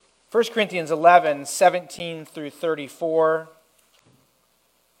1 Corinthians 11, 17 through 34.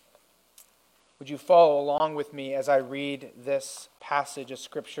 Would you follow along with me as I read this passage of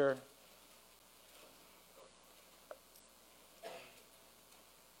Scripture?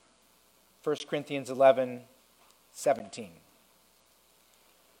 First Corinthians 11, 17.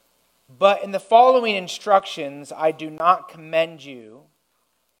 But in the following instructions I do not commend you,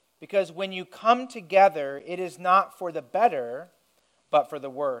 because when you come together, it is not for the better, but for the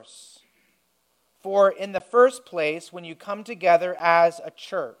worse. For in the first place, when you come together as a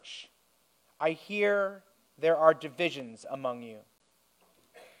church, I hear there are divisions among you.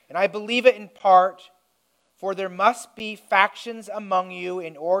 And I believe it in part, for there must be factions among you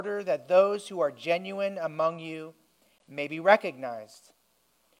in order that those who are genuine among you may be recognized.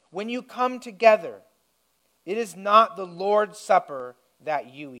 When you come together, it is not the Lord's Supper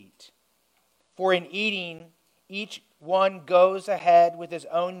that you eat. For in eating, each one goes ahead with his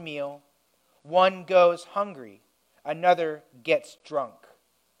own meal. One goes hungry, another gets drunk.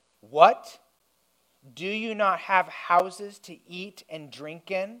 What? Do you not have houses to eat and drink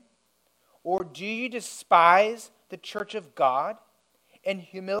in? Or do you despise the church of God and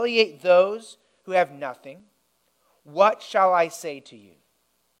humiliate those who have nothing? What shall I say to you?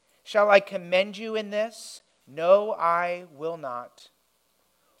 Shall I commend you in this? No, I will not.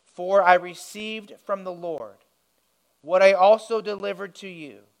 For I received from the Lord what I also delivered to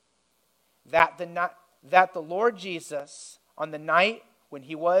you, that the Lord Jesus, on the night when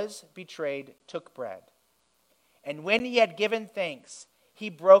he was betrayed, took bread. And when he had given thanks, he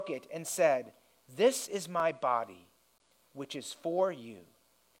broke it and said, "This is my body, which is for you.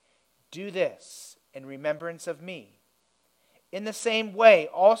 Do this in remembrance of me." In the same way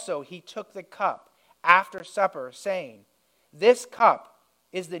also he took the cup after supper, saying, "This cup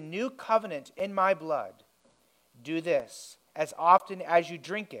is the new covenant in my blood. Do this as often as you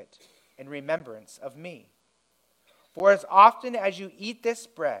drink it in remembrance of me. For as often as you eat this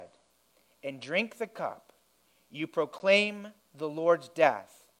bread and drink the cup, you proclaim the Lord's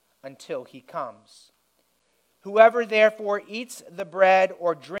death until he comes. Whoever therefore eats the bread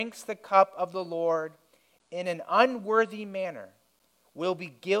or drinks the cup of the Lord in an unworthy manner will be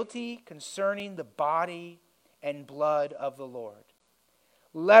guilty concerning the body and blood of the Lord.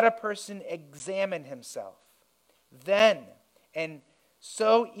 Let a person examine himself, then, and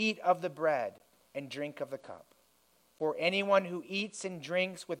so eat of the bread and drink of the cup. For anyone who eats and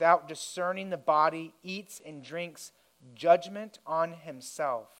drinks without discerning the body eats and drinks judgment on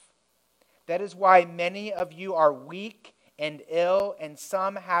himself. That is why many of you are weak and ill, and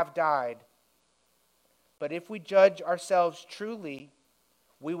some have died. But if we judge ourselves truly,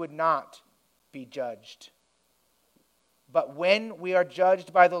 we would not be judged. But when we are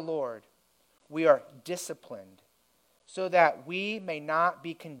judged by the Lord, we are disciplined, so that we may not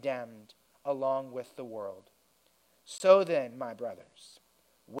be condemned along with the world. So then, my brothers,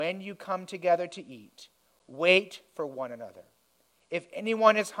 when you come together to eat, wait for one another. If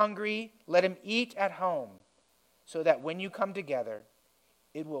anyone is hungry, let him eat at home, so that when you come together,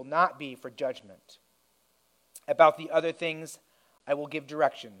 it will not be for judgment. About the other things, I will give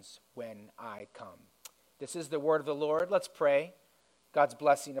directions when I come." This is the word of the Lord. Let's pray God's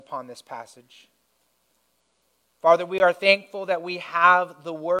blessing upon this passage. Father, we are thankful that we have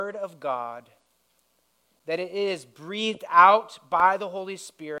the Word of God, that it is breathed out by the Holy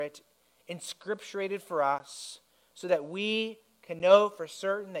Spirit, inscripturated for us, so that we can know for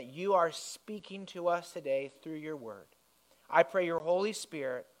certain that you are speaking to us today through your Word. I pray your Holy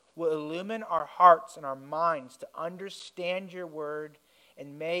Spirit will illumine our hearts and our minds to understand your Word,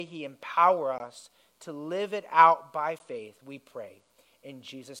 and may he empower us to live it out by faith, we pray. In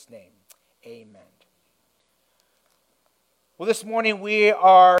Jesus' name, amen. Well, this morning we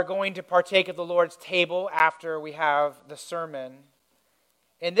are going to partake of the Lord's table after we have the sermon.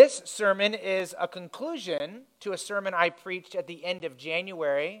 And this sermon is a conclusion to a sermon I preached at the end of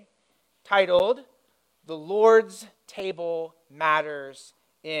January titled, "The Lord's Table Matters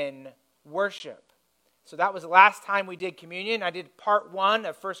in Worship." So that was the last time we did communion. I did part 1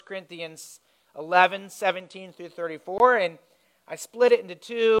 of 1 Corinthians 11, 17 through 34, and I split it into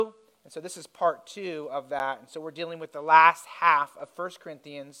 2. And so this is part 2 of that. And so we're dealing with the last half of 1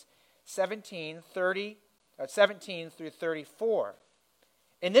 Corinthians 17 through 34.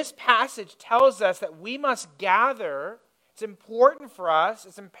 And this passage tells us that we must gather. It's important for us,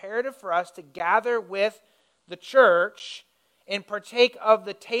 it's imperative for us to gather with the church and partake of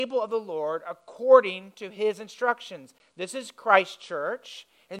the table of the Lord according to his instructions. This is Christ's church,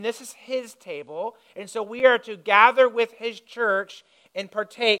 and this is his table. And so we are to gather with his church and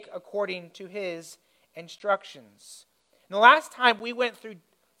partake according to his instructions. And the last time we went through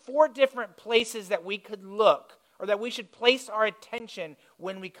 4 different places that we could look or that we should place our attention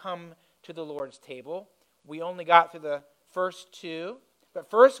when we come to the Lord's table. We only got through the first 2. But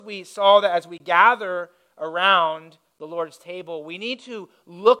first we saw that as we gather around the Lord's table, we need to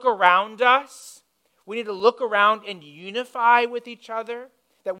look around us. We need to look around and unify with each other.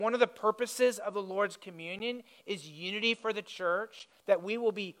 That one of the purposes of the Lord's communion is unity for the church. That we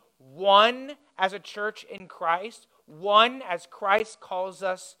will be one as a church in Christ. One as Christ calls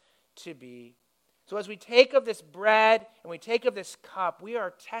us to be. So as we take of this bread and we take of this cup, we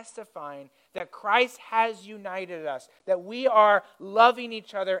are testifying that Christ has united us, that we are loving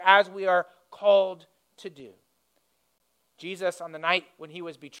each other as we are called to do. Jesus, on the night when he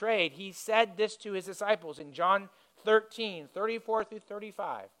was betrayed, he said this to his disciples in John 13, 34 through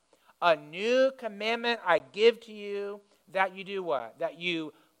 35. A new commandment I give to you, that you do what? That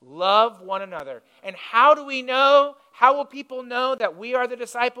you love one another. And how do we know? How will people know that we are the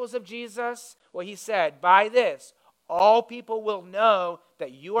disciples of Jesus? Well, he said, by this, all people will know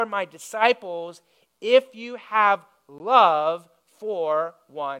that you are my disciples if you have love for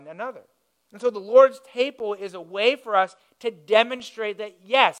one another. And so the Lord's table is a way for us to demonstrate that,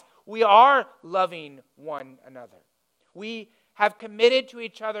 yes, we are loving one another. We have committed to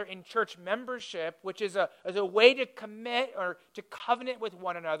each other in church membership, which is a way to commit or to covenant with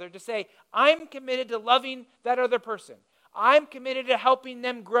one another, to say, I'm committed to loving that other person. I'm committed to helping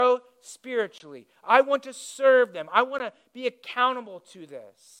them grow spiritually. I want to serve them. I want to be accountable to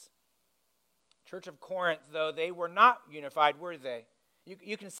this. Church of Corinth, though, they were not unified, were they?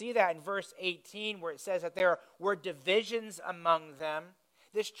 You can see that in verse 18 where it says that there were divisions among them.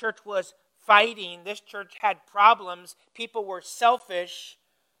 This church was fighting. This church had problems. People were selfish.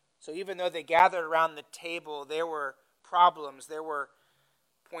 So even though they gathered around the table, there were problems. There were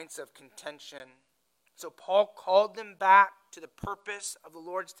points of contention. So Paul called them back to the purpose of the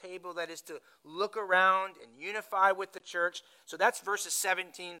Lord's table, that is to look around and unify with the church. So that's verses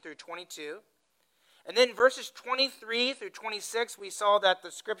 17 through 22. And then verses 23 through 26, we saw that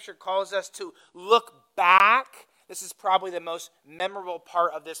the scripture calls us to look back. This is probably the most memorable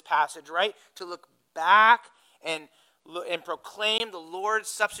part of this passage, right? To look back and proclaim the Lord's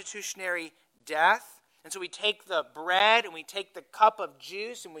substitutionary death. And so we take the bread and we take the cup of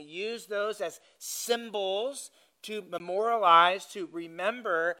juice and we use those as symbols to memorialize, to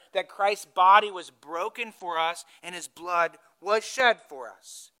remember that Christ's body was broken for us and his blood was shed for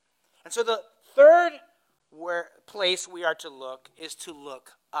us. And so the third place we are to look is to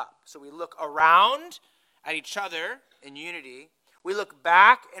look up. So we look around at each other in unity. We look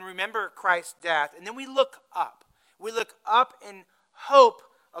back and remember Christ's death. And then we look up. We look up in hope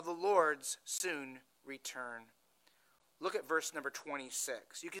of the Lord's soon return. Look at verse number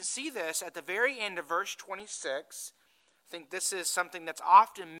 26. You can see this at the very end of verse 26. I think this is something that's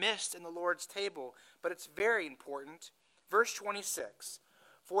often missed in the Lord's table, but it's very important. Verse 26.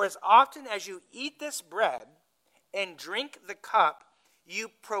 For as often as you eat this bread and drink the cup, you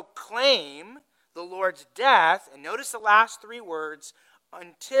proclaim the Lord's death, and notice the last 3 words,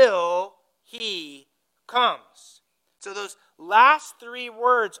 until he comes. So those last 3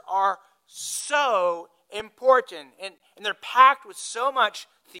 words are so important, and they're packed with so much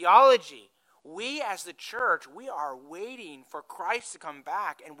theology. We as the church, we are waiting for Christ to come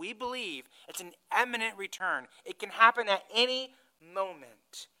back, and we believe it's an imminent return. It can happen at any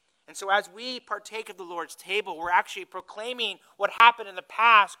moment. And so as we partake of the Lord's table, we're actually proclaiming what happened in the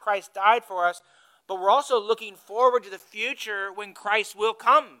past. Christ died for us, but we're also looking forward to the future when Christ will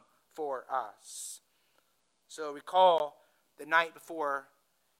come for us. So recall the night before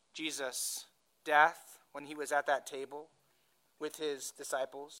Jesus' death, when he was at that table with his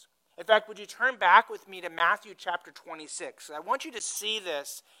disciples. In fact, would you turn back with me to Matthew chapter 26? I want you to see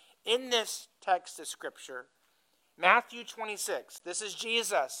this in this text of Scripture. Matthew 26. This is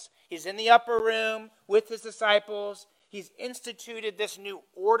Jesus. He's in the upper room with his disciples. He's instituted this new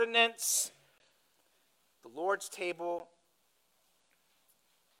ordinance, the Lord's table.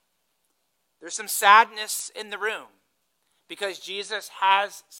 There's some sadness in the room because Jesus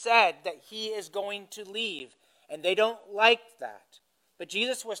has said that he is going to leave, and they don't like that. But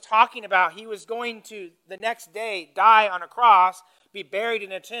Jesus was talking about he was going to, the next day, die on a cross, be buried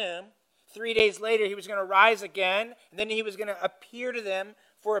in a tomb. 3 days later, he was going to rise again, and then he was going to appear to them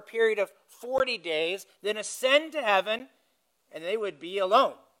for a period of 40 days, then ascend to heaven, and they would be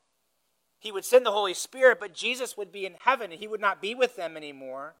alone. He would send the Holy Spirit, but Jesus would be in heaven, and he would not be with them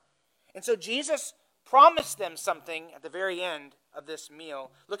anymore. And so Jesus promised them something at the very end of this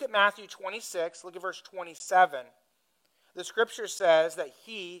meal. Look at Matthew 26, look at verse 27. The Scripture says that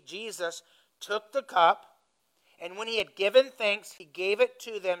he, Jesus, took the cup, And when he had given thanks, he gave it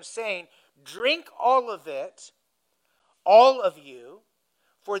to them, saying, "Drink all of it, all of you,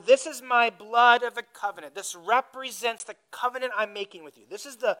 for this is my blood of the covenant." This represents the covenant I'm making with you. This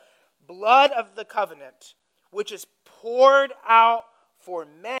is the blood of the covenant, which is poured out for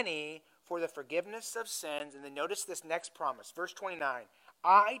many for the forgiveness of sins. And then notice this next promise, verse 29.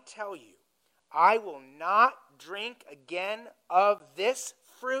 "I tell you, I will not drink again of this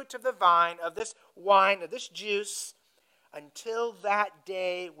fruit of the vine, of this wine, of this juice, until that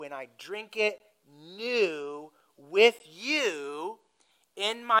day when I drink it new with you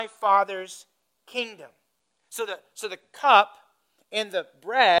in my Father's kingdom." So the cup and the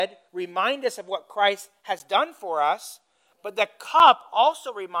bread remind us of what Christ has done for us, but the cup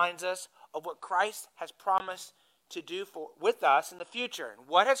also reminds us of what Christ has promised to do with us in the future. And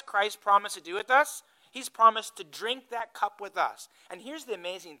what has Christ promised to do with us? He's promised to drink that cup with us. And here's the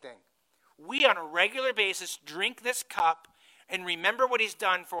amazing thing. We, on a regular basis, drink this cup and remember what he's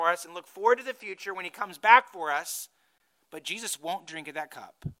done for us and look forward to the future when he comes back for us. But Jesus won't drink of that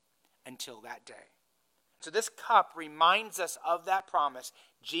cup until that day. So this cup reminds us of that promise.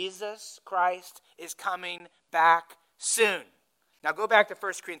 Jesus Christ is coming back soon. Now go back to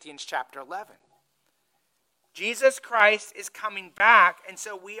 1 Corinthians chapter 11. Jesus Christ is coming back, and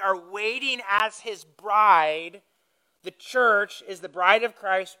so we are waiting as his bride. The church is the bride of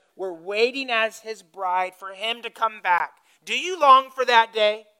Christ. We're waiting as his bride for him to come back. Do you long for that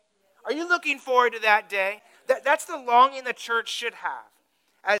day? Are you looking forward to that day? That's the longing the church should have.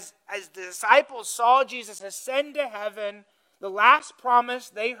 As the disciples saw Jesus ascend to heaven, the last promise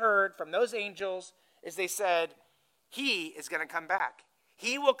they heard from those angels is they said, he is going to come back.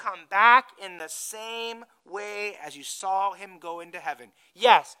 He will come back in the same way as you saw him go into heaven.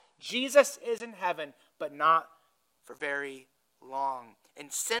 Yes, Jesus is in heaven, but not for very long.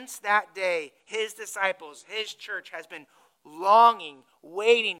 And since that day, his disciples, his church has been longing,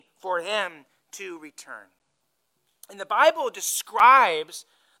 waiting for him to return. And the Bible describes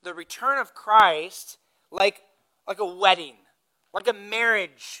the return of Christ like a wedding, like a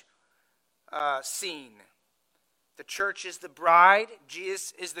marriage scene. The church is the bride,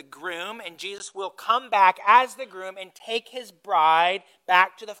 Jesus is the groom, and Jesus will come back as the groom and take his bride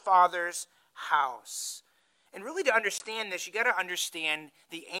back to the Father's house. And really to understand this, you got to understand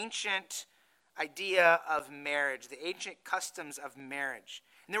the ancient idea of marriage, the ancient customs of marriage.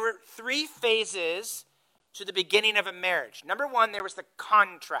 And there were 3 phases to the beginning of a marriage. Number 1, there was the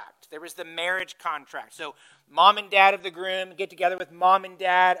contract. There was the marriage contract. So mom and dad of the groom get together with mom and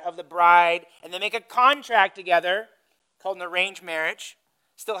dad of the bride, and they make a contract together called an arranged marriage.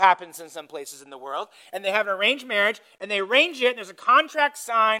 Still happens in some places in the world. And they have an arranged marriage, and they arrange it, and there's a contract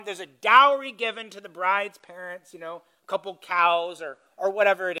signed, there's a dowry given to the bride's parents, a couple cows or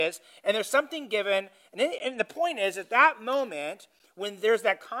whatever it is, and there's something given. And the point is, at that moment, when there's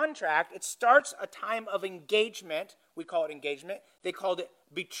that contract, it starts a time of engagement. We call it engagement. They called it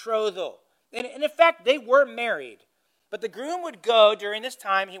betrothal. And in effect, they were married. But the groom would go during this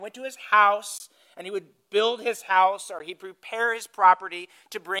time, he went to his house, and he would build his house, or he'd prepare his property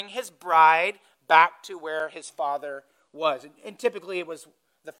to bring his bride back to where his father was. And typically it was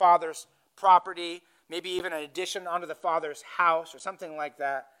the father's property, maybe even an addition onto the father's house or something like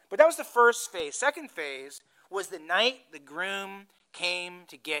that. But that was the first phase. Second phase was the night the groom came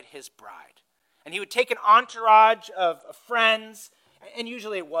to get his bride. And he would take an entourage of friends, and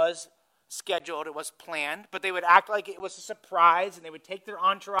usually it was scheduled, it was planned, but they would act like it was a surprise, and they would take their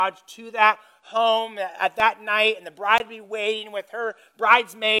entourage to that home at that night, and the bride would be waiting with her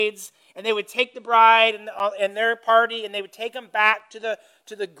bridesmaids, and they would take the bride and their party, and they would take them back to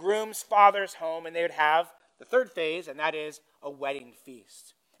the groom's father's home, and they would have the third phase, and that is a wedding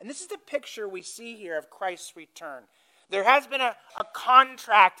feast. And this is the picture we see here of Christ's return. There has been a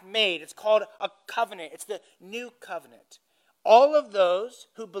contract made. It's called a covenant. It's the new covenant. All of those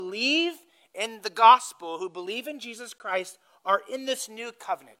who believe in the gospel, who believe in Jesus Christ, are in this new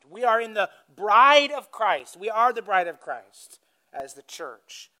covenant. We are in the bride of Christ. We are the bride of Christ as the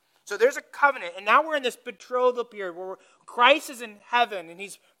church. So there's a covenant, and now we're in this betrothal period where Christ is in heaven, and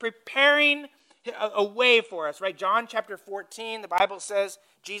he's preparing a way for us, right? John chapter 14, the Bible says,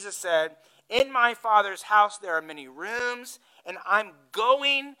 Jesus said, "In my Father's house there are many rooms, and I'm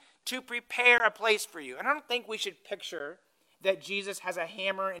going to prepare a place for you." And I don't think we should picture that Jesus has a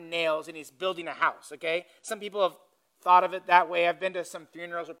hammer and nails and he's building a house, okay? Some people have thought of it that way. I've been to some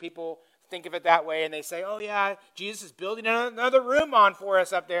funerals where people think of it that way, and they say, "Oh yeah, Jesus is building another room on for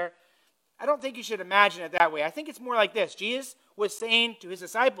us up there." I don't think you should imagine it that way. I think it's more like this. Jesus was saying to his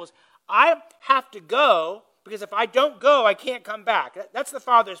disciples, I have to go Because if I don't go, I can't come back. That's the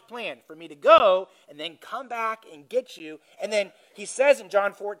Father's plan, for me to go and then come back and get you. And then he says in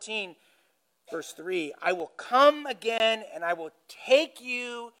John 14, verse 3, I will come again and I will take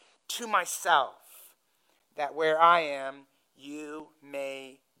you to myself, that where I am, you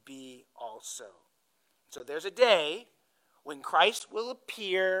may be also. So there's a day when Christ will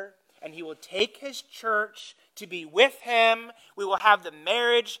appear and he will take his church to be with him. We will have the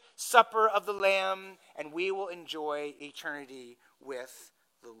marriage supper of the Lamb, and we will enjoy eternity with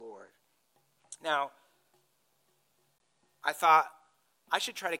the Lord. Now, I thought I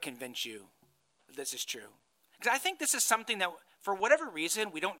should try to convince you that this is true. Because I think this is something that, for whatever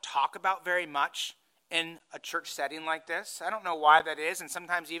reason, we don't talk about very much in a church setting like this. I don't know why that is, and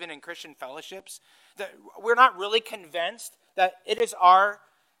sometimes even in Christian fellowships, that we're not really convinced that it is our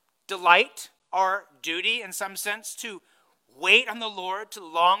delight, our duty in some sense, to wait on the Lord, to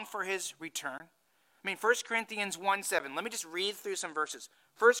long for his return. I mean, 1 Corinthians 1:7. Let me just read through some verses.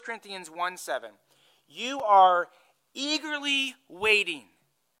 1 Corinthians 1:7. You are eagerly waiting.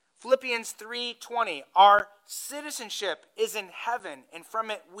 Philippians 3:20. Our citizenship is in heaven, and from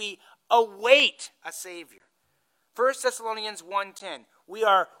it we await a Savior. 1 Thessalonians 1:10. We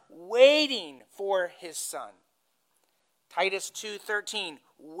are waiting for his Son. Titus 2:13,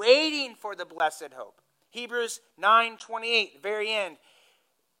 waiting for the blessed hope. Hebrews 9:28, very end.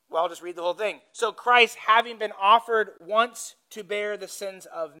 Well, I'll just read the whole thing. So Christ, having been offered once to bear the sins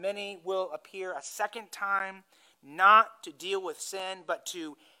of many, will appear a second time, not to deal with sin, but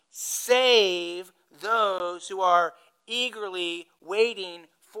to save those who are eagerly waiting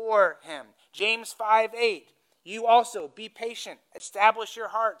for him. James 5:8, you also be patient, establish your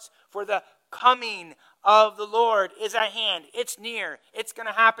hearts, for the coming of the Lord is at hand. It's near. It's going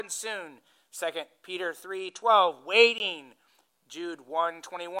to happen soon. 2 Peter 3:12, waiting. Jude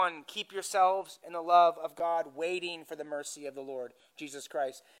 1:21, keep yourselves in the love of God, waiting for the mercy of the Lord Jesus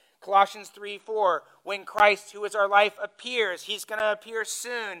Christ. Colossians 3:4, when Christ, who is our life, appears, he's going to appear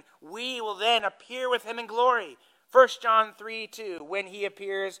soon. We will then appear with him in glory. 1 John 3:2, when he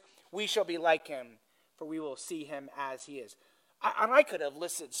appears, we shall be like him, for we will see him as he is. I could have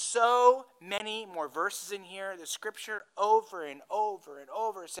listed so many more verses in here. The scripture over and over and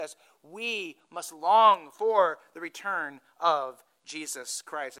over says we must long for the return of Jesus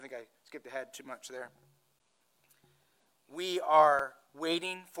Christ. I think I skipped ahead too much there. We are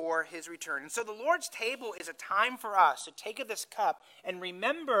waiting for his return. And so the Lord's table is a time for us to take of this cup and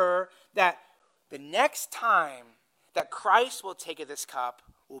remember that the next time that Christ will take of this cup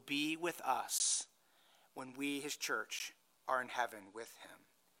will be with us when we, his church, are in heaven with him.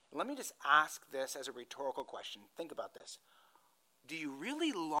 Let me just ask this as a rhetorical question. Think about this. Do you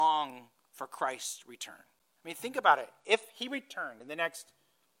really long for Christ's return? I mean, think about it. If he returned in the next,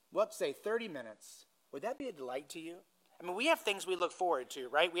 let's say, 30 minutes, would that be a delight to you? I mean, we have things we look forward to,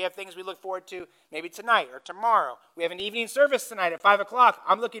 right? We have things we look forward to maybe tonight or tomorrow. We have an evening service tonight at 5 o'clock.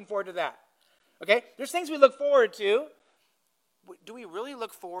 I'm looking forward to that. Okay? There's things we look forward to. Do we really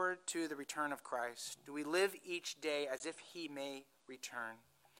look forward to the return of Christ? Do we live each day as if he may return?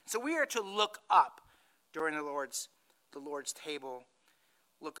 So we are to look up during the Lord's table,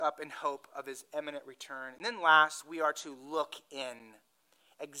 look up in hope of his imminent return. And then last, we are to look in.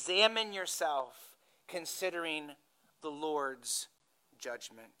 Examine yourself, considering the Lord's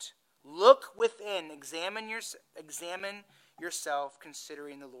judgment. Look within. Examine yourself,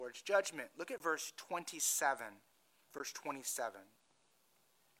 considering the Lord's judgment. Look at verse 27. Verse 27.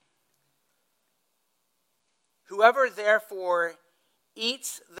 Whoever therefore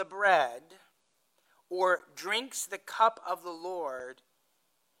eats the bread or drinks the cup of the Lord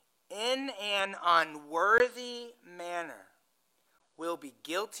in an unworthy manner will be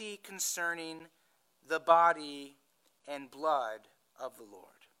guilty concerning the body and blood of the Lord.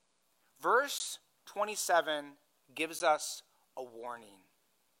 Verse 27 gives us a warning.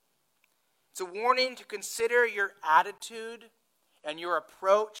 It's a warning to consider your attitude and your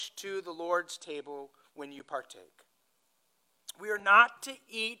approach to the Lord's table when you partake. We are not to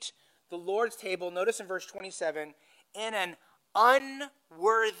eat the Lord's table, notice in verse 27, in an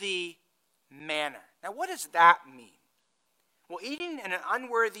unworthy manner. Now, what does that mean? Well, eating in an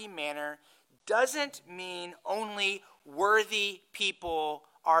unworthy manner doesn't mean only worthy people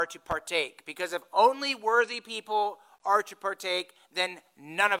are to partake. Because if only worthy people are to partake, then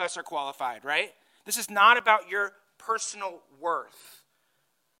none of us are qualified, right? This is not about your personal worth.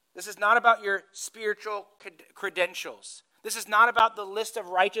 This is not about your spiritual credentials. This is not about the list of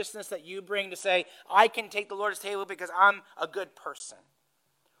righteousness that you bring to say, I can take the Lord's table because I'm a good person.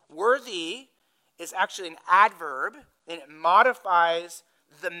 Worthy is actually an adverb, and it modifies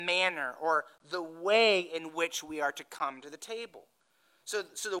the manner or the way in which we are to come to the table. So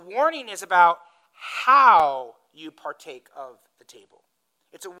the warning is about how you partake of the table.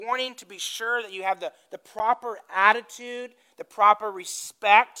 It's a warning to be sure that you have the proper attitude, the proper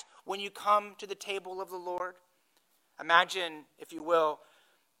respect when you come to the table of the Lord. Imagine, if you will,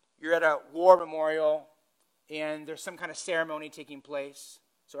 you're at a war memorial and there's some kind of ceremony taking place.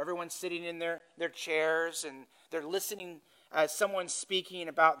 So everyone's sitting in their chairs and they're listening as someone's speaking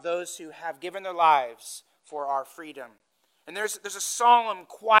about those who have given their lives for our freedom. And there's a solemn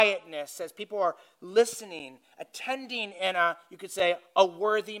quietness as people are listening, attending in you could say, a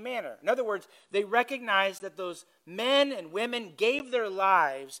worthy manner. In other words, they recognize that those men and women gave their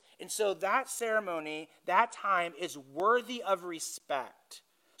lives, and so that ceremony, that time is worthy of respect.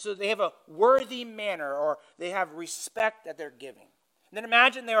 So they have a worthy manner, or they have respect that they're giving. And then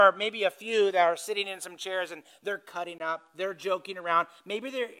imagine there are maybe a few that are sitting in some chairs and they're cutting up, they're joking around,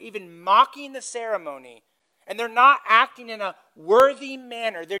 maybe they're even mocking the ceremony. And they're not acting in a worthy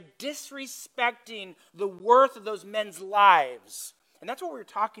manner. They're disrespecting the worth of those men's lives. And that's what we're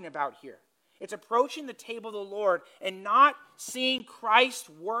talking about here. It's approaching the table of the Lord and not seeing Christ's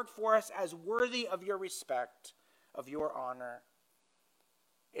work for us as worthy of your respect, of your honor.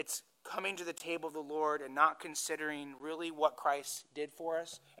 It's coming to the table of the Lord and not considering really what Christ did for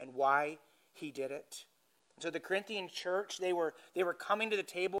us and why he did it. So the Corinthian church, they were coming to the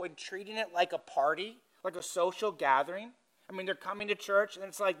table and treating it like a party, like a social gathering. I mean, they're coming to church, and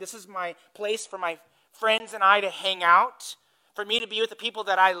it's like, this is my place for my friends and I to hang out, for me to be with the people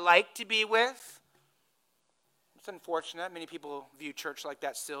that I like to be with. It's unfortunate. Many people view church like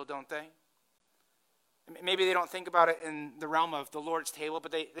that still, don't they? Maybe they don't think about it in the realm of the Lord's table,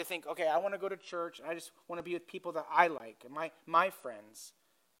 but they think, okay, I want to go to church, and I just want to be with people that I like, and my friends.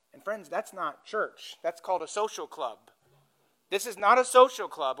 And friends, that's not church. That's called a social club. This is not a social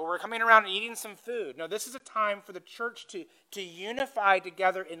club where we're coming around and eating some food. No, this is a time for the church to unify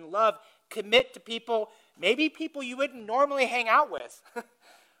together in love, commit to people, maybe people you wouldn't normally hang out with.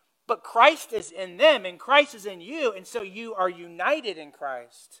 But Christ is in them and Christ is in you, and so you are united in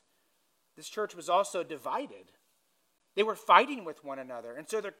Christ. This church was also divided. They were fighting with one another, and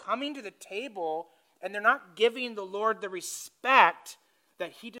so they're coming to the table and they're not giving the Lord the respect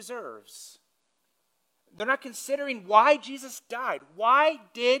that he deserves. They're not considering why Jesus died. Why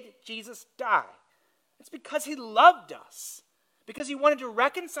did Jesus die? It's because he loved us. Because he wanted to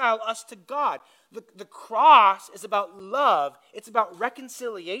reconcile us to God. The cross is about love. It's about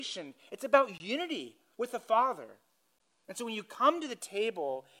reconciliation. It's about unity with the Father. And so when you come to the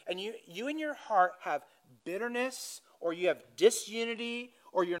table and you in your heart have bitterness, or you have disunity,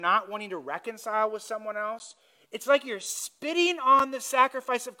 or you're not wanting to reconcile with someone else, it's like you're spitting on the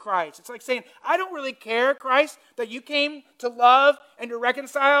sacrifice of Christ. It's like saying, I don't really care, Christ, that you came to love and to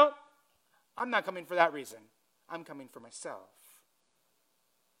reconcile. I'm not coming for that reason. I'm coming for myself.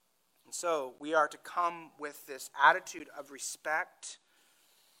 And so we are to come with this attitude of respect,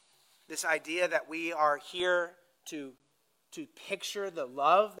 this idea that we are here to picture the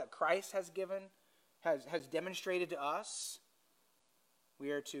love that Christ has given, has demonstrated to us. We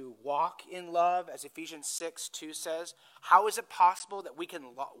are to walk in love, as Ephesians 6:2 says. How is it possible that we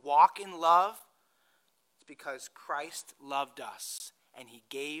can walk in love? It's because Christ loved us, and he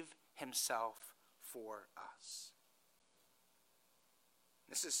gave himself for us.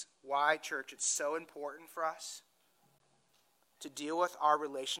 This is why, church, it's so important for us to deal with our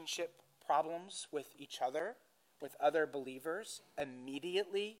relationship problems with each other, with other believers,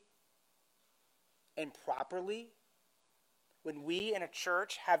 immediately and properly. When we in a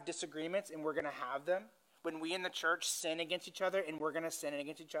church have disagreements, and we're going to have them, when we in the church sin against each other, and we're going to sin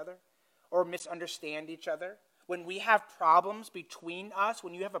against each other, or misunderstand each other, when we have problems between us,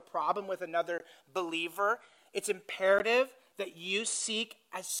 when you have a problem with another believer, it's imperative that you seek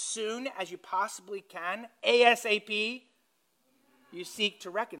as soon as you possibly can, ASAP, you seek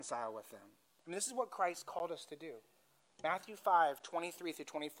to reconcile with them. I mean, this is what Christ called us to do. Matthew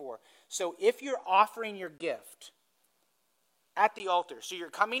 5:23-24. So if you're offering your gift at the altar, so you're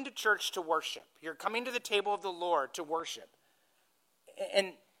coming to church to worship, you're coming to the table of the Lord to worship,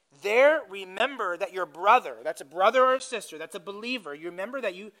 and there remember that your brother, that's a brother or a sister, that's a believer, you remember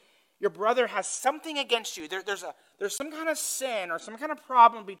that your brother has something against you. There's some kind of sin or some kind of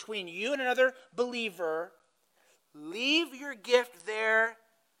problem between you and another believer. Leave your gift there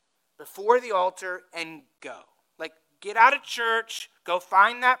before the altar and go. Like, get out of church, go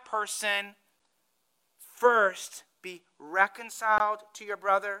find that person. First, be reconciled to your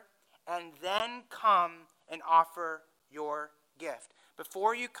brother, and then come and offer your gift.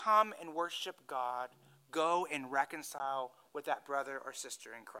 Before you come and worship God, go and reconcile with that brother or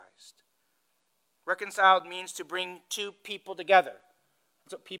sister in Christ. Reconciled means to bring two people together.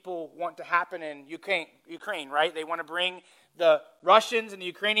 That's what people want to happen in Ukraine, right? They want to bring the Russians and the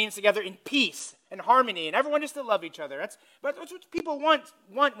Ukrainians together in peace and harmony, and everyone just to love each other. That's what people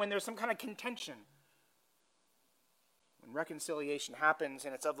want when there's some kind of contention. When reconciliation happens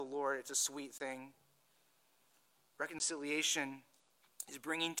and it's of the Lord, it's a sweet thing. Reconciliation is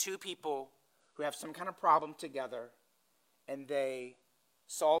bringing two people who have some kind of problem together, and they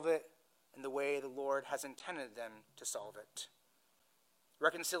solve it in the way the Lord has intended them to solve it.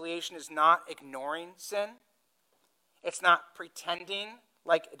 Reconciliation is not ignoring sin. It's not pretending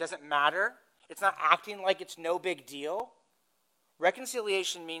like it doesn't matter. It's not acting like it's no big deal.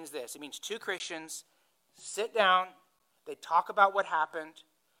 Reconciliation means this. It means two Christians sit down, they talk about what happened,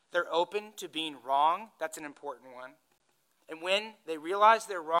 they're open to being wrong. That's an important one. And when they realize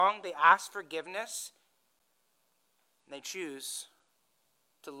they're wrong, they ask forgiveness, and they choose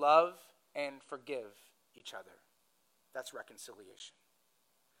to love and forgive each other. That's reconciliation.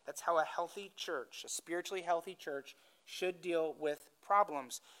 That's how a healthy church, a spiritually healthy church, should deal with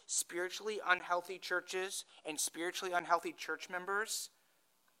problems. Spiritually unhealthy churches and spiritually unhealthy church members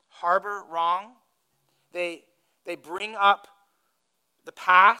harbor wrong. They bring up the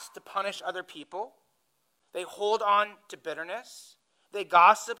past to punish other people. They hold on to bitterness. They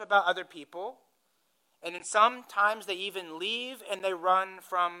gossip about other people. And then sometimes they even leave and they run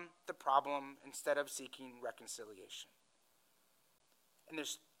from the problem instead of seeking reconciliation. And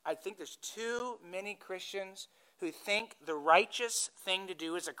I think there's too many Christians who think the righteous thing to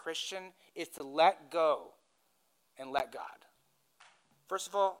do as a Christian is to let go and let God. First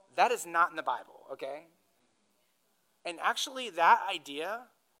of all, that is not in the Bible, okay? And actually that idea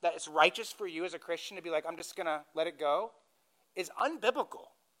that it's righteous for you as a Christian to be like, I'm just going to let it go, is unbiblical.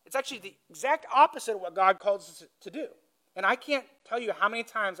 It's actually the exact opposite of what God calls us to do. And I can't tell you how many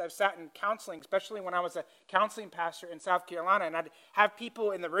times I've sat in counseling, especially when I was a counseling pastor in South Carolina, and I'd have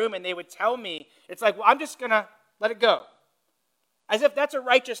people in the room and they would tell me, it's like, well, I'm just going to let it go. As if that's a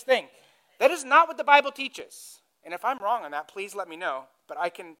righteous thing. That is not what the Bible teaches. And if I'm wrong on that, please let me know. But I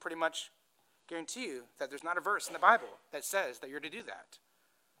can pretty much guarantee you that there's not a verse in the Bible that says that you're to do that.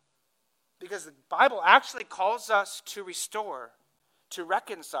 Because the Bible actually calls us to restore, to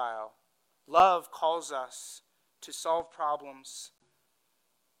reconcile. Love calls us to solve problems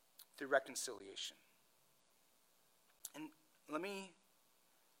through reconciliation. And let me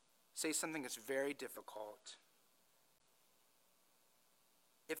say something that's very difficult.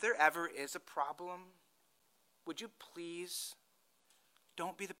 If there ever is a problem, would you please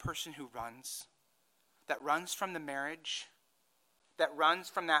don't be the person who runs, that runs from the marriage, that runs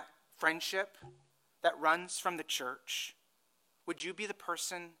from that friendship, that runs from the church. Would you be the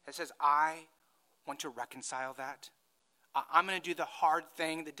person that says, I want to reconcile that? I'm going to do the hard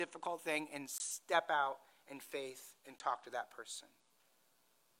thing, the difficult thing, and step out in faith and talk to that person.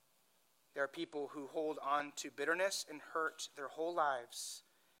 There are people who hold on to bitterness and hurt their whole lives,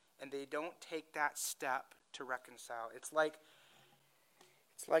 and they don't take that step to reconcile. It's like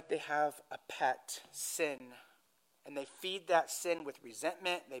they have a pet sin, and they feed that sin with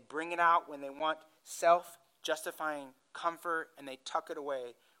resentment. They bring it out when they want self-justifying comfort, and they tuck it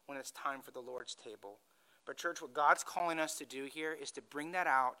away when it's time for the Lord's table. But church, what God's calling us to do here is to bring that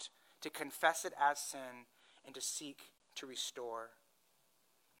out, to confess it as sin, and to seek to restore.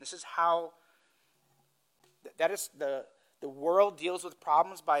 This is how, that is the world deals with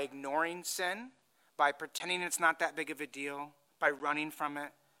problems, by ignoring sin, by pretending it's not that big of a deal, by running from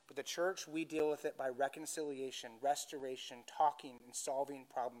it. But the church, we deal with it by reconciliation, restoration, talking, and solving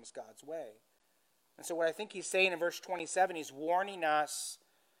problems God's way. And so what I think he's saying in verse 27, he's warning us.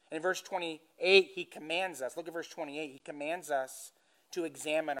 And in verse 28, he commands us. Look at verse 28. He commands us to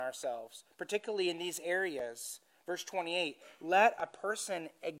examine ourselves, particularly in these areas. Verse 28, let a person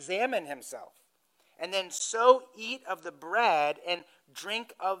examine himself, and then so eat of the bread and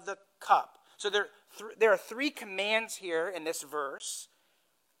drink of the cup. So there are three commands here in this verse.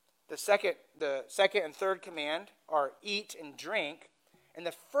 The second and third command are eat and drink. And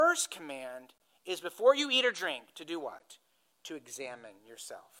the first command is before you eat or drink, to do what? To examine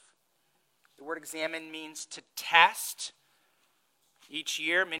yourself. The word examine means to test. Each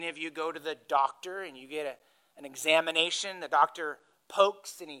year, many of you go to the doctor and you get an examination. The doctor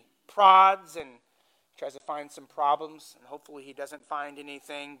pokes and he prods and tries to find some problems, and hopefully he doesn't find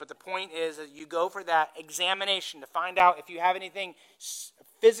anything. But the point is that you go for that examination to find out if you have anything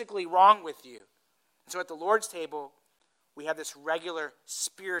physically wrong with you. And so at the Lord's table, we have this regular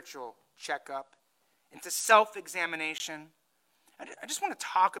spiritual checkup. It's a self-examination. I just want to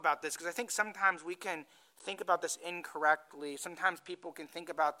talk about this because I think sometimes we can think about this incorrectly. Sometimes people can think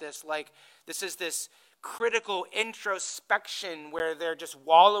about this like this is this critical introspection where they're just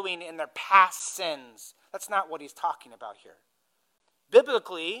wallowing in their past sins. That's not what he's talking about here.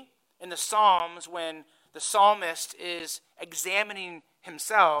 Biblically, in the Psalms, when the psalmist is examining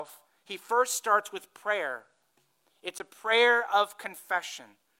himself, he first starts with prayer. It's a prayer of confession.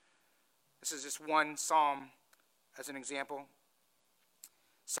 This is just one psalm as an example.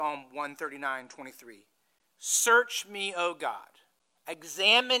 Psalm 139:23. Search me, O God.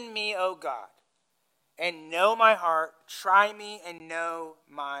 Examine me, O God, and know my heart. Try me and know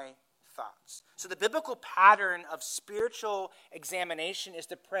my thoughts. So the biblical pattern of spiritual examination is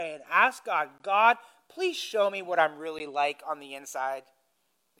to pray and ask God, God, please show me what I'm really like on the inside.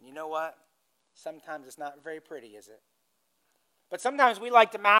 And you know what? Sometimes it's not very pretty, is it? But sometimes we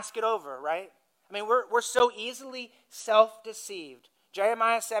like to mask it over, right? I mean, we're so easily self-deceived.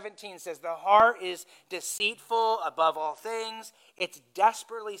 Jeremiah 17 says, the heart is deceitful above all things. It's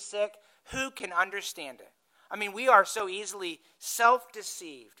desperately sick. Who can understand it? I mean, we are so easily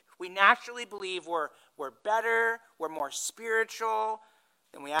self-deceived. We naturally believe we're better, we're more spiritual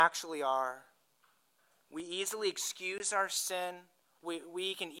than we actually are. We easily excuse our sin.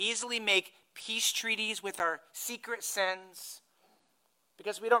 We can easily make peace treaties with our secret sins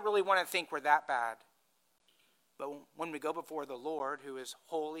because we don't really want to think we're that bad. But when we go before the Lord, who is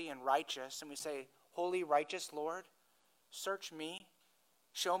holy and righteous, and we say, Holy, righteous Lord, search me,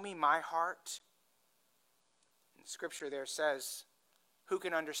 show me my heart. And Scripture there says, who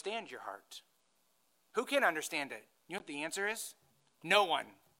can understand your heart? Who can understand it? You know what the answer is? No one.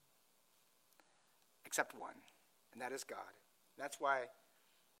 Except one, and that is God. That's why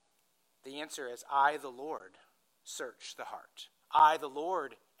the answer is, I, the Lord, search the heart. I, the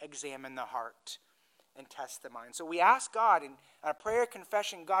Lord, examine the heart and test the mind. So we ask God in a prayer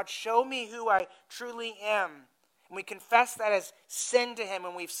confession, God, show me who I truly am. And we confess that as sin to him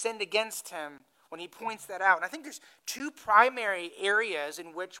when we've sinned against him, when he points that out. And I think there's two primary areas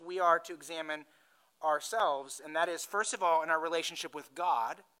in which we are to examine ourselves. And that is, first of all, in our relationship with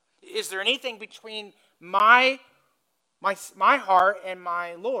God. Is there anything between my heart and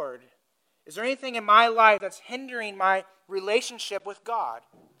my Lord? Is there anything in my life that's hindering my relationship with God?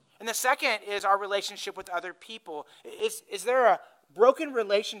 And the second is our relationship with other people. Is there a broken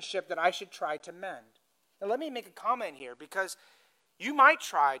relationship that I should try to mend? Now let me make a comment here, because you might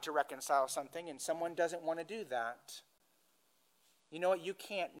try to reconcile something and someone doesn't want to do that. You know what? You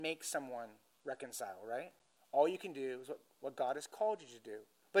can't make someone reconcile, right? All you can do is what God has called you to do.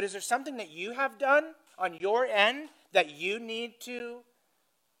 But is there something that you have done on your end that you need to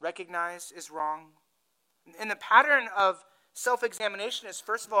recognize is wrong? And the pattern of self-examination is,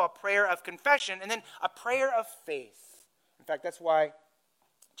 first of all, a prayer of confession and then a prayer of faith. In fact, that's why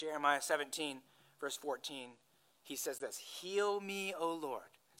Jeremiah 17, verse 14, he says this, heal me, O Lord.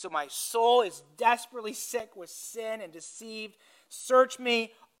 So my soul is desperately sick with sin and deceived. Search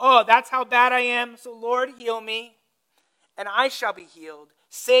me. Oh, that's how bad I am. So Lord, heal me, and I shall be healed.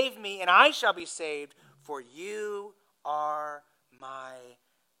 Save me, and I shall be saved, for you are my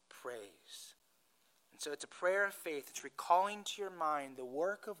praise. And so it's a prayer of faith. It's recalling to your mind the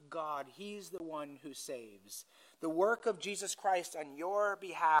work of God. He's the one who saves. The work of Jesus Christ on your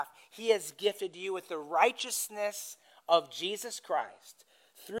behalf. He has gifted you with the righteousness of Jesus Christ.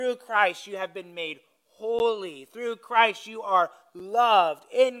 Through Christ, you have been made holy. Through Christ, you are loved.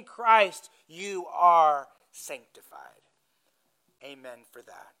 In Christ, you are sanctified. Amen for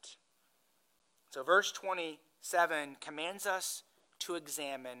that. So verse 27 commands us to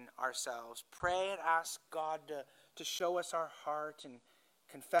examine ourselves. Pray and ask God to show us our heart and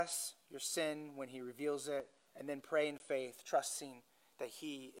confess your sin when he reveals it. And then pray in faith, trusting that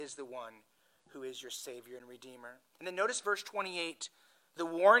he is the one who is your Savior and Redeemer. And then notice verse 28. The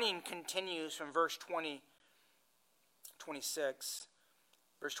warning continues from verse 26.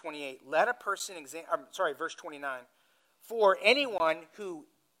 Verse 28. Let a person verse 29. For anyone who,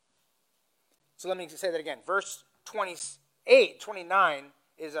 so let me say that again. Verse 29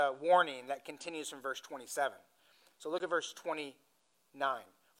 is a warning that continues from verse 27. So look at verse 29.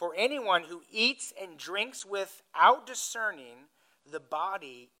 For anyone who eats and drinks without discerning the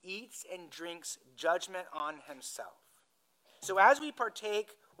body eats and drinks judgment on himself. So as we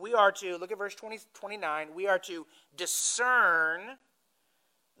partake, we are to, look at verse 29, we are to discern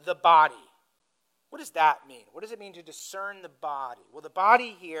the body. What does that mean? What does it mean to discern the body? Well, the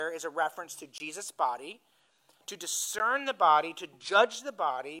body here is a reference to Jesus' body. To discern the body, to judge the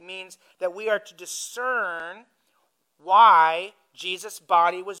body, means that we are to discern why Jesus'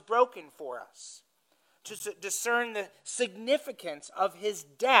 body was broken for us. to discern the significance of his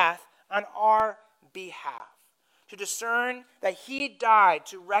death on our behalf. To discern that he died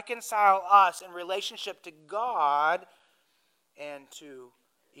to reconcile us in relationship to God and to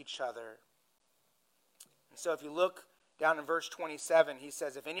each other. And so if you look down in verse 27, he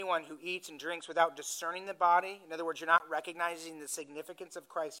says, if anyone who eats and drinks without discerning the body, in other words, you're not recognizing the significance of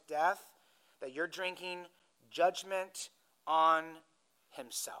Christ's death, that you're drinking judgment on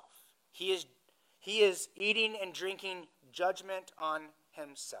himself. He is eating and drinking judgment on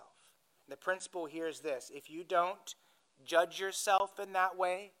himself. The principle here is this: if you don't judge yourself in that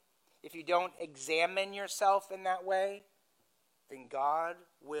way, if you don't examine yourself in that way, then God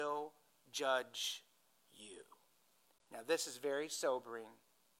will judge you. Now, this is very sobering.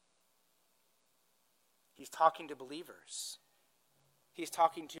 He's talking to believers. He's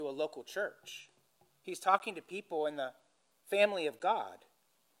talking to a local church. He's talking to people in the family of God.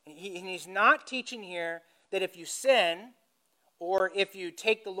 And he's not teaching here that if you sin, or if you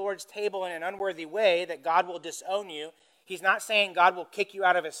take the Lord's table in an unworthy way, that God will disown you. He's not saying God will kick you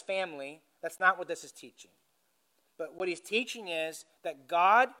out of his family. That's not what this is teaching. But what he's teaching is that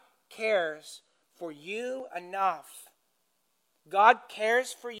God cares for you enough. God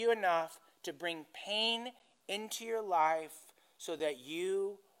cares for you enough to bring pain into your life so that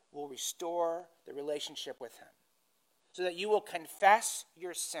you will restore the relationship with him. So that you will confess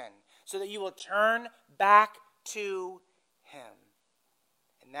your sin. So that you will turn back to him.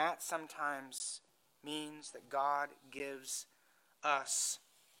 And that sometimes means that God gives us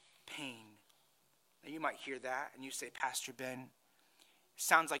pain. Now you might hear that and you say, Pastor Ben,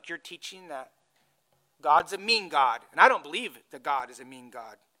 sounds like you're teaching that God's a mean God. And I don't believe that God is a mean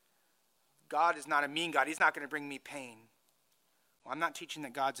God. God is not a mean God. He's not going to bring me pain. Well, I'm not teaching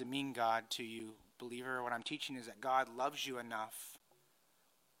that God's a mean God to you, believer. What I'm teaching is that God loves you enough.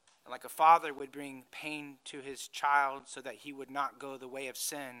 And like a father would bring pain to his child so that he would not go the way of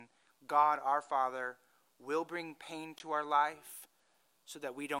sin, God, our Father, will bring pain to our life so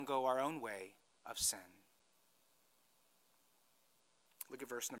that we don't go our own way of sin. Look at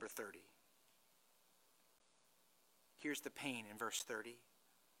verse number 30. Here's the pain in verse 30.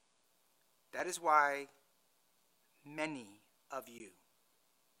 That is why many of you.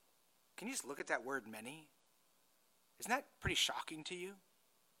 Can you just look at that word many? Isn't that pretty shocking to you?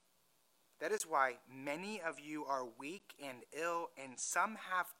 That is why many of you are weak and ill, and some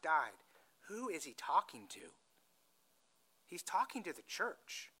have died. Who is he talking to? He's talking to the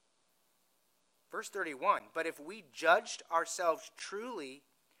church. Verse 31, but if we judged ourselves truly,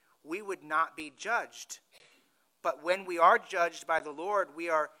 we would not be judged. But when we are judged by the Lord, we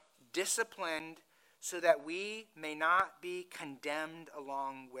are disciplined so that we may not be condemned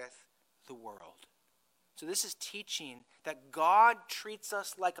along with the world. So this is teaching that God treats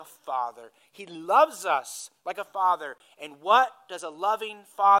us like a father. He loves us like a father. And what does a loving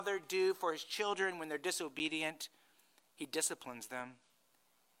father do for his children when they're disobedient? He disciplines them.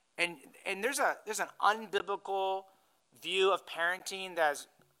 And there's an unbiblical view of parenting that's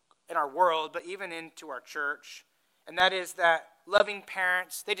in our world, but even into our church. And that is that loving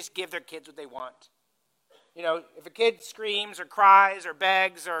parents, they just give their kids what they want. You know, if a kid screams or cries or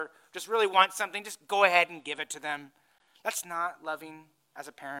begs or just really wants something, just go ahead and give it to them. That's not loving as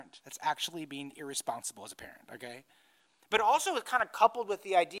a parent. That's actually being irresponsible as a parent, okay? But also it's kind of coupled with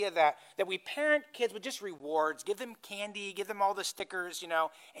the idea that we parent kids with just rewards. Give them candy, give them all the stickers, and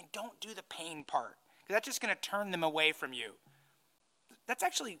don't do the pain part. Because that's just going to turn them away from you. That's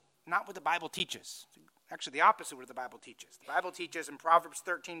actually not what the Bible teaches. Actually, the opposite of what the Bible teaches. The Bible teaches in Proverbs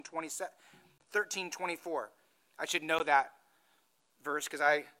 13:24. I should know that verse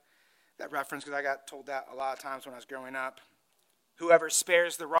that reference because I got told that a lot of times when I was growing up. Whoever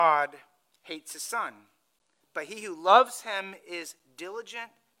spares the rod hates his son, but he who loves him is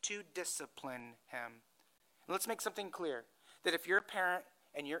diligent to discipline him. And let's make something clear, that if you're a parent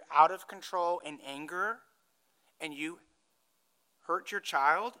and you're out of control in anger and you hurt your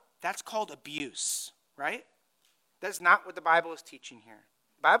child, that's called abuse, right? That's not what the Bible is teaching here.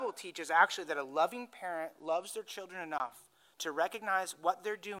 The Bible teaches actually that a loving parent loves their children enough to recognize what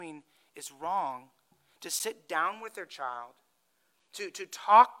they're doing is wrong, to sit down with their child, to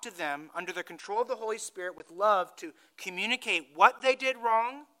talk to them under the control of the Holy Spirit with love, to communicate what they did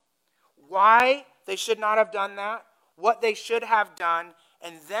wrong, why they should not have done that, what they should have done,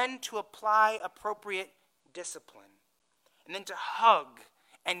 and then to apply appropriate discipline. And then to hug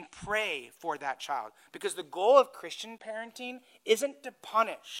and pray for that child. Because the goal of Christian parenting isn't to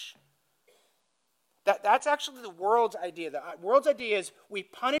punish. That's actually the world's idea. The world's idea is we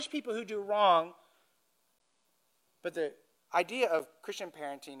punish people who do wrong, but the idea of Christian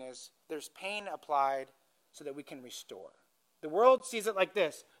parenting is there's pain applied so that we can restore. The world sees it like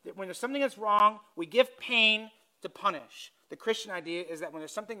this, that when there's something that's wrong, we give pain to punish. The Christian idea is that when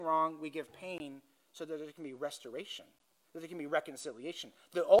there's something wrong, we give pain so that there can be restoration, that there can be reconciliation.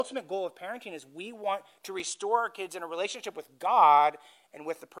 The ultimate goal of parenting is we want to restore our kids in a relationship with God and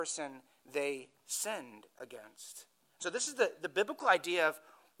with the person they sinned against. So this is the biblical idea of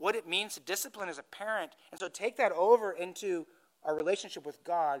what it means to discipline as a parent. And so take that over into our relationship with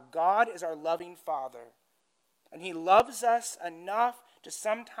God. God is our loving Father. And he loves us enough to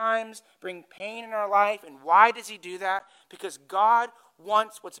sometimes bring pain in our life. And why does he do that? Because God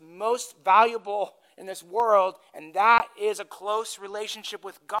wants what's most valuable in this world, and that is a close relationship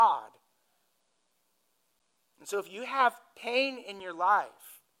with God. And so if you have pain in your life,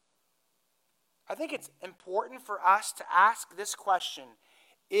 I think it's important for us to ask this question: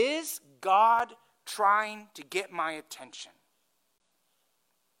 is God trying to get my attention?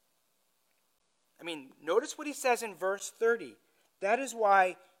 I mean, notice what he says in verse 30. That is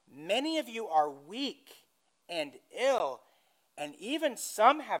why many of you are weak and ill, and even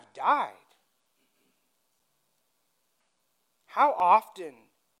some have died. How often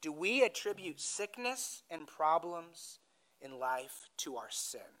do we attribute sickness and problems in life to our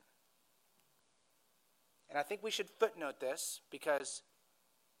sin? And I think we should footnote this because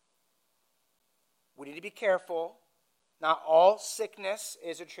we need to be careful. Not all sickness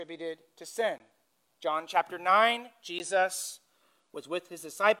is attributed to sin. John chapter 9, Jesus was with his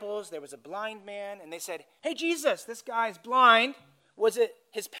disciples. There was a blind man, and they said, "Hey, Jesus, this guy's blind. Was it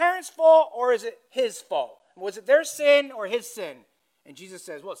his parents' fault or is it his fault? Was it their sin or his sin?" And Jesus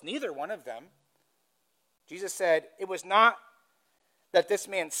says, "Well, it's neither one of them." Jesus said, "It was not that this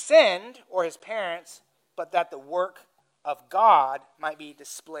man sinned or his parents, but that the work of God might be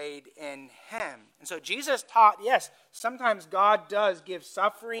displayed in him." And so Jesus taught, yes, sometimes God does give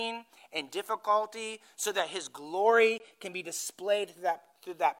suffering and difficulty so that his glory can be displayed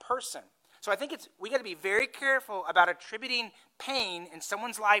through that person. So I think we got to be very careful about attributing pain in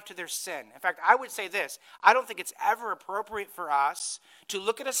someone's life to their sin. In fact, I would say this: I don't think it's ever appropriate for us to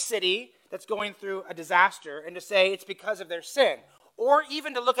look at a city that's going through a disaster and to say it's because of their sin, or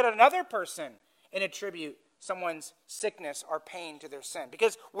even to look at another person and attribute someone's sickness or pain to their sin,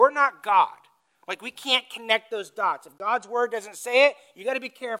 because we're not God. Like, we can't connect those dots. If God's word doesn't say it, you got to be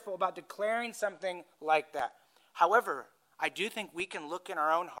careful about declaring something like that. However, I do think we can look in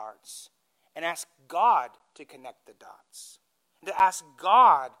our own hearts and ask God to connect the dots, and to ask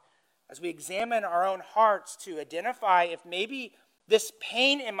God, as we examine our own hearts, to identify if maybe this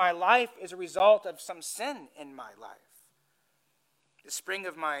pain in my life is a result of some sin in my life. The spring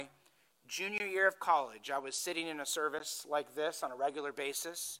of my junior year of college, I was sitting in a service like this on a regular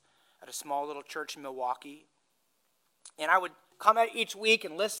basis at a small little church in Milwaukee. And I would come out each week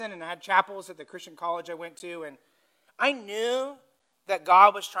and listen, and I had chapels at the Christian college I went to, and I knew that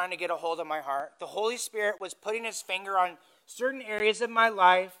God was trying to get a hold of my heart. The Holy Spirit was putting his finger on certain areas of my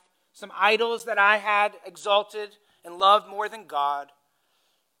life, some idols that I had exalted and loved more than God.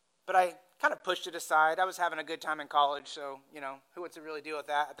 But I kind of pushed it aside. I was having a good time in college, so, who wants to really deal with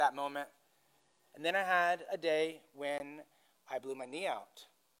that at that moment? And then I had a day when I blew my knee out.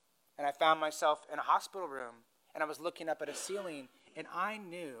 And I found myself in a hospital room, and I was looking up at a ceiling, and I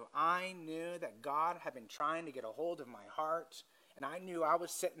knew that God had been trying to get a hold of my heart. And I knew I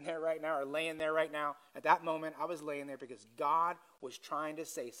was sitting there right now, or laying there right now. At that moment, I was laying there because God was trying to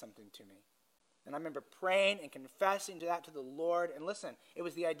say something to me. And I remember praying and confessing that to the Lord. And listen, it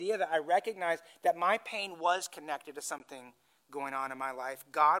was the idea that I recognized that my pain was connected to something going on in my life.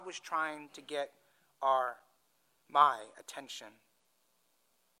 God was trying to get my attention.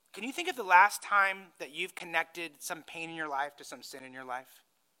 Can you think of the last time that you've connected some pain in your life to some sin in your life?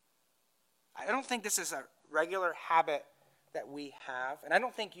 I don't think this is a regular habit that we have. And I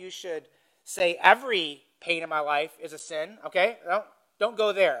don't think you should say every pain in my life is a sin, okay? Don't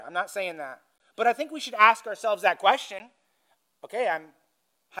go there. I'm not saying that. But I think we should ask ourselves that question. Okay, I'm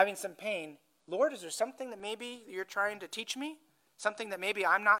having some pain. Lord, is there something that maybe you're trying to teach me? Something that maybe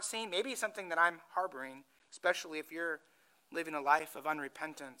I'm not seeing? Maybe something that I'm harboring, especially if you're living a life of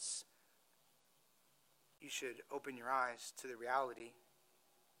unrepentance. You should open your eyes to the reality.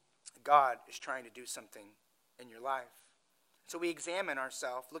 God is trying to do something in your life. So we examine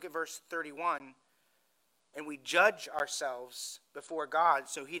ourselves. Look at verse 31. And we judge ourselves before God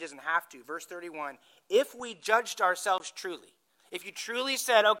so he doesn't have to. Verse 31, if we judged ourselves truly, if you truly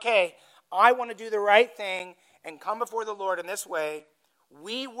said, okay, I want to do the right thing and come before the Lord in this way,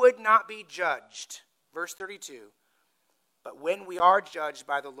 we would not be judged. Verse 32, but when we are judged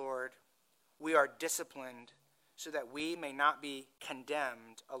by the Lord, we are disciplined so that we may not be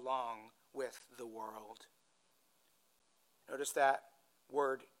condemned along with the world. Notice that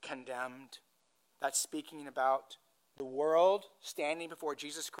word condemned. That's speaking about the world standing before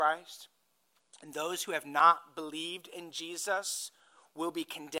Jesus Christ. And those who have not believed in Jesus will be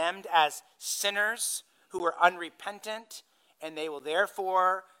condemned as sinners who are unrepentant, and they will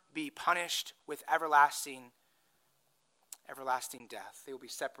therefore be punished with everlasting death. They will be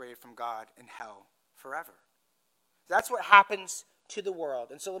separated from God in hell forever. That's what happens to the world.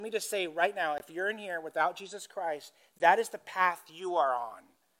 And so let me just say right now, if you're in here without Jesus Christ, that is the path you are on.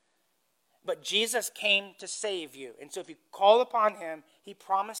 But Jesus came to save you. And so if you call upon him, he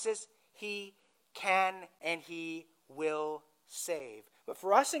promises he can and he will save. But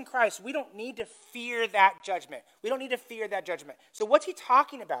for us in Christ, we don't need to fear that judgment. We don't need to fear that judgment. So what's he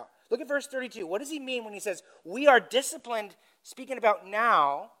talking about? Look at verse 32. What does he mean when he says, we are disciplined, speaking about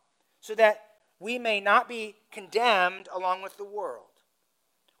now, so that we may not be condemned along with the world?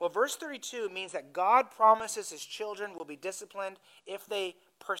 Well, verse 32 means that God promises his children will be disciplined if they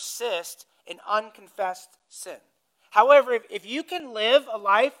persist in unconfessed sin. However, if you can live a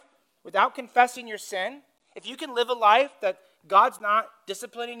life without confessing your sin, if you can live a life that God's not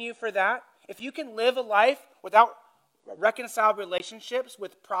disciplining you for that, if you can live a life without reconciled relationships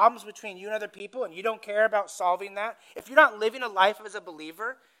with problems between you and other people and you don't care about solving that, if you're not living a life as a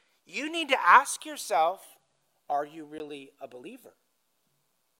believer, you need to ask yourself, are you really a believer?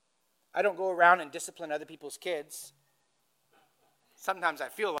 I don't go around and discipline other people's kids. Sometimes I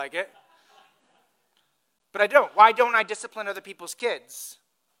feel like it. But I don't. Why don't I discipline other people's kids?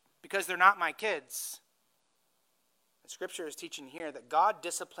 Because they're not my kids. The scripture is teaching here that God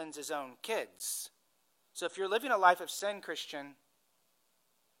disciplines his own kids. So if you're living a life of sin, Christian,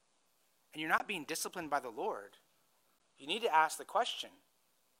 and you're not being disciplined by the Lord, you need to ask the question,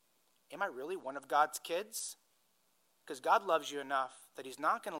 am I really one of God's kids? Because God loves you enough that he's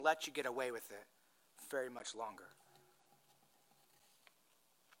not going to let you get away with it very much longer.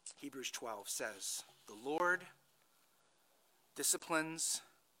 Hebrews 12 says, the Lord disciplines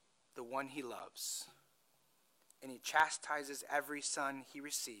the one he loves, and he chastises every son he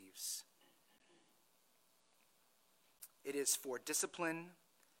receives. It is for discipline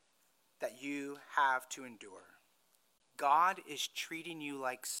that you have to endure. God is treating you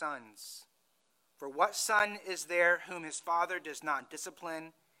like sons. For what son is there whom his father does not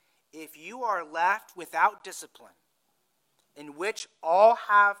discipline? If you are left without discipline, in which all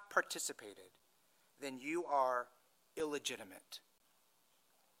have participated, then you are illegitimate,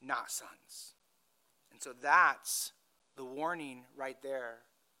 not sons. And so that's the warning right there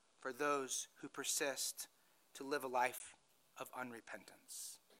for those who persist to live a life of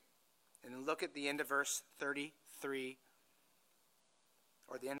unrepentance. And then look at the end of verse 33,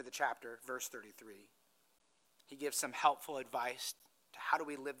 or the end of the chapter, verse 33. He gives some helpful advice to how do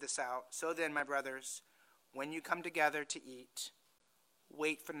we live this out. So then, my brothers, when you come together to eat,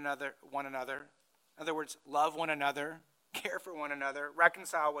 wait for one another. In other words, love one another, care for one another,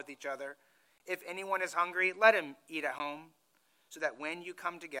 reconcile with each other. If anyone is hungry, let him eat at home, so that when you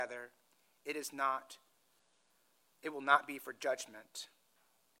come together, it will not be for judgment.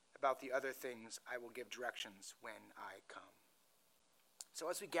 About the other things, I will give directions when I come. So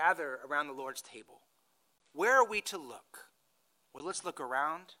as we gather around the Lord's table, where are we to look? Well, let's look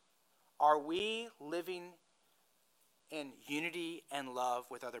around. Are we living in unity and love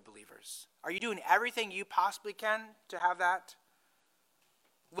with other believers? Are you doing everything you possibly can to have that?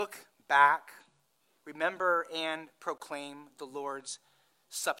 Look back, remember, and proclaim the Lord's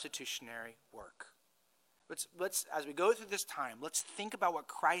substitutionary work. Let's, as we go through this time, let's think about what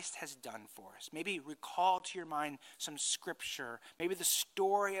Christ has done for us. Maybe recall to your mind some scripture, maybe the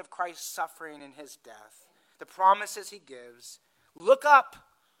story of Christ's suffering and his death, the promises he gives. Look up.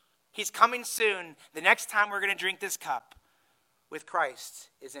 He's coming soon. The next time we're going to drink this cup with Christ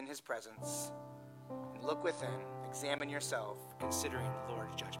is in his presence. And look within, examine yourself, considering the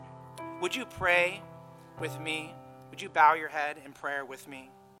Lord's judgment. Would you pray with me? Would you bow your head in prayer with me?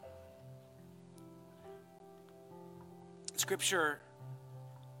 Scripture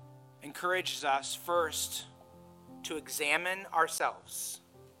encourages us first to examine ourselves.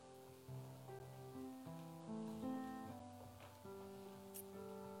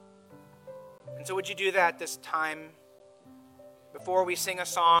 And so would you do that this time? Before we sing a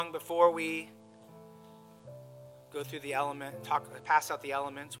song, before we go through the pass out the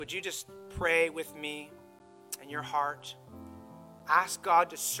elements, would you just pray with me in your heart? Ask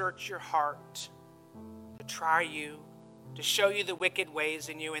God to search your heart, to try you, to show you the wicked ways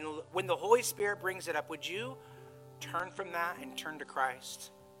in you. And when the Holy Spirit brings it up, would you turn from that and turn to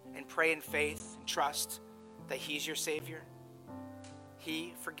Christ and pray in faith and trust that he's your Savior.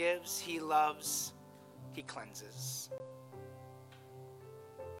 He forgives, he loves, he cleanses.